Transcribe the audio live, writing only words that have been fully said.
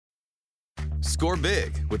Score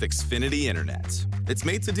big with Xfinity Internet. It's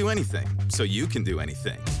made to do anything, so you can do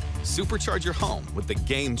anything. Supercharge your home with the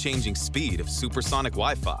game-changing speed of supersonic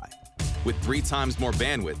Wi-Fi. With 3 times more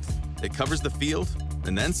bandwidth, it covers the field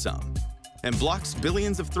and then some. And blocks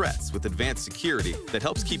billions of threats with advanced security that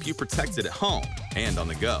helps keep you protected at home and on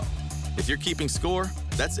the go. If you're keeping score,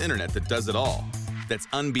 that's internet that does it all. That's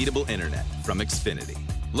unbeatable internet from Xfinity.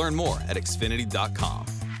 Learn more at Xfinity.com.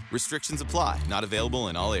 Restrictions apply. Not available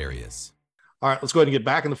in all areas. All right, let's go ahead and get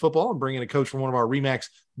back into football and bring in a coach from one of our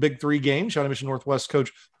RE/MAX Big 3 games, Shawnee Mission Northwest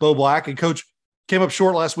coach Bo Black. And coach came up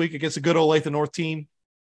short last week against a good old Olathe North team,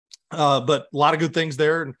 but a lot of good things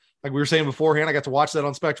there. And like we were saying beforehand, I got to watch that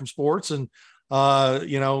on Spectrum Sports. And,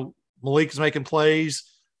 Malik is making plays.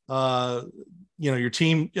 Your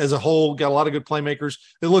team as a whole got a lot of good playmakers.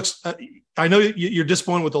 It looks I know you're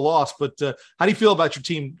disappointed with the loss, but how do you feel about your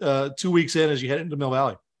team 2 weeks in as you head into Mill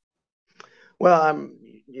Valley? Well,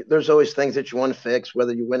 there's always things that you want to fix,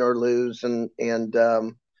 whether you win or lose, and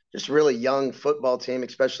just a really young football team,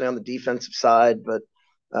 especially on the defensive side. But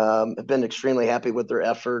I've been extremely happy with their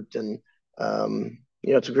effort, and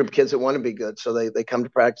it's a group of kids that want to be good, so they come to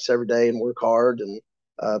practice every day and work hard, and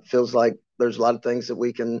feels like there's a lot of things that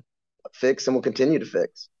we can fix and will continue to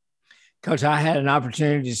fix. Coach, I had an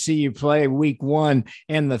opportunity to see you play week 1,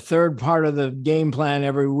 and the third part of the game plan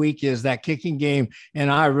every week is that kicking game.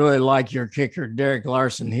 And I really like your kicker, Derek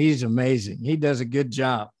Larson. He's amazing. He does a good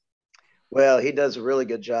job. Well, he does a really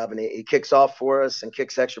good job, and he kicks off for us and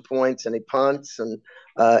kicks extra points, and he punts. And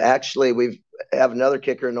actually, we have another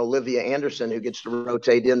kicker in Olivia Anderson who gets to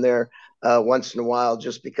rotate in there once in a while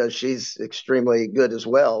just because she's extremely good as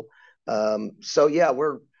well.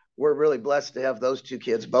 We're really blessed to have those 2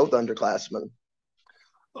 kids, both underclassmen.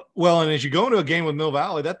 Well, and as you go into a game with Mill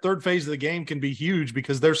Valley, that third phase of the game can be huge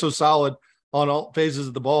because they're so solid on all phases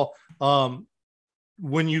of the ball.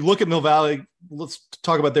 When you look at Mill Valley, let's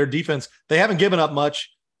talk about their defense. They haven't given up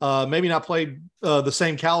much, maybe not played the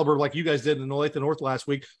same caliber like you guys did in Olathe North last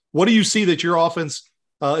week. What do you see that your offense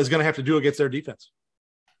is going to have to do against their defense?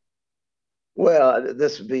 Well,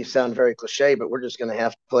 this would sound very cliche, but we're just going to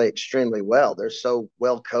have to play extremely well. They're so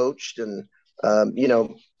well coached, and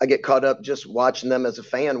I get caught up just watching them as a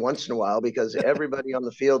fan once in a while because everybody on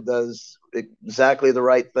the field does exactly the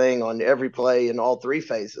right thing on every play in all 3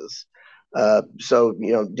 phases.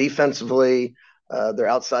 Defensively, their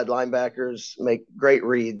outside linebackers make great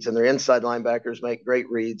reads, and their inside linebackers make great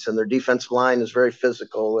reads, and their defensive line is very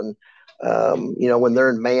physical. And when they're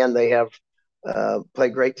in man, they have play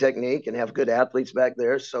great technique and have good athletes back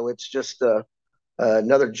there. So it's just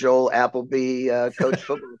another Joel Appleby coach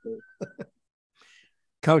football team.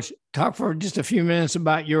 Coach, talk for just a few minutes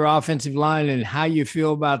about your offensive line and how you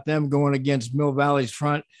feel about them going against Mill Valley's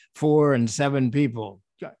front 4 and 7 people.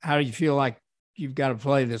 How do you feel like you've got to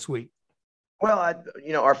play this week? Well,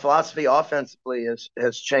 our philosophy offensively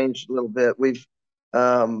has changed a little bit. We've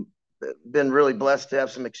been really blessed to have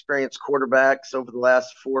some experienced quarterbacks over the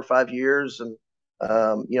last 4 or 5 years. And,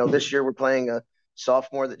 this year we're playing a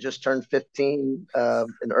sophomore that just turned 15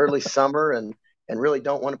 in early summer and really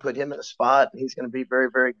don't want to put him in a spot. He's going to be very,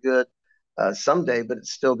 very good someday, but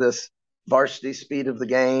it's still this varsity speed of the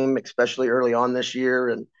game, especially early on this year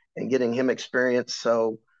and getting him experience.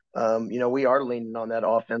 So, we are leaning on that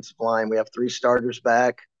offensive line. We have 3 starters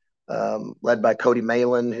back, led by Cody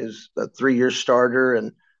Malin, who's a 3-year starter,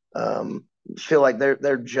 and feel like they're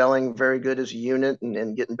gelling very good as a unit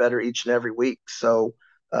and getting better each and every week. So,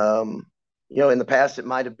 in the past it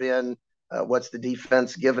might have been what's the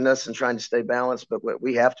defense giving us and trying to stay balanced, but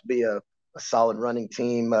we have to be a solid running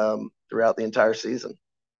team throughout the entire season.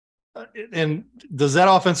 And does that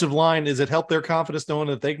offensive line, does it help their confidence knowing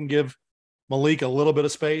that they can give Malik a little bit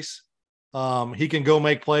of space? He can go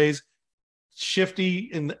make plays. Shifty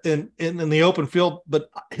in the open field, but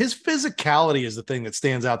his physicality is the thing that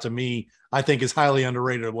stands out to me. I think is highly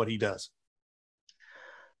underrated of what he does.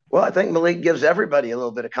 Well, I think Malik gives everybody a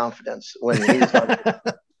little bit of confidence when he's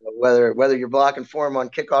whether you're blocking for him on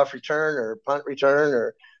kickoff return or punt return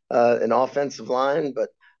or an offensive line. But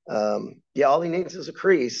all he needs is a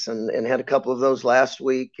crease, and had a couple of those last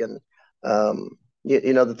week. And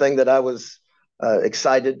the thing that I was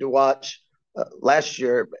excited to watch last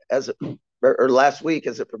year last week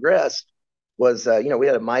as it progressed was, we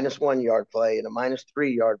had a -1 yard play and a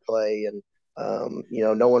 -3 yard play, and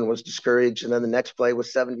no one was discouraged. And then the next play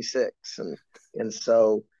was 76. And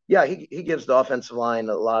so, he gives the offensive line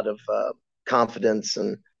a lot of confidence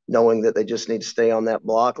and knowing that they just need to stay on that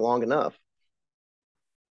block long enough.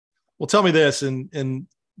 Well, tell me this, and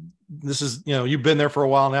this is, you've been there for a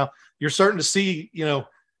while now. You're starting to see,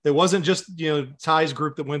 it wasn't just, Ty's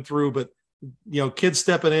group that went through, but kids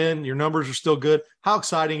stepping in, your numbers are still good. How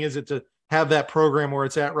exciting is it to have that program where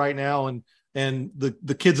it's at right now, and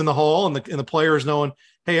the kids in the hall and the players knowing,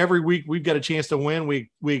 hey, every week we've got a chance to win.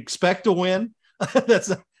 We expect to win. That's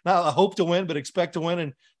not a hope to win, but expect to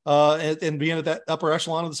win, and being at that upper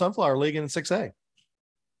echelon of the Sunflower League in 6A.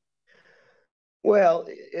 Well,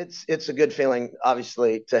 it's a good feeling,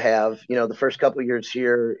 obviously, to have. The first couple of years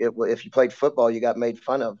here, if you played football, you got made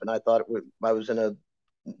fun of, and I thought I was in a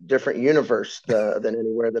different universe than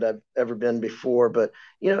anywhere that I've ever been before. But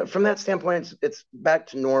from that standpoint, it's back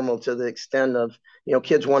to normal to the extent of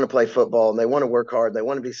kids want to play football and they want to work hard, they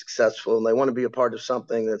want to be successful, and they want to be a part of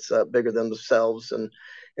something that's bigger than themselves.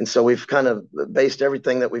 And so we've kind of based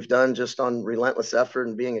everything that we've done just on relentless effort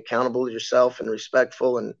and being accountable to yourself and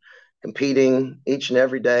respectful and competing each and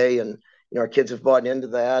every day. And our kids have bought into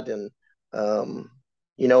that. And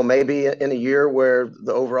maybe in a year where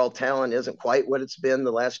the overall talent isn't quite what it's been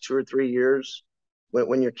the last 2 or 3 years,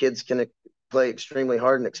 when your kids can play extremely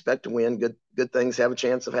hard and expect to win, good things have a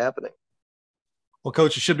chance of happening. Well,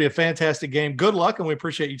 Coach, it should be a fantastic game. Good luck, and we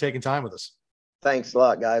appreciate you taking time with us. Thanks a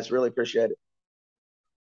lot, guys. Really appreciate it.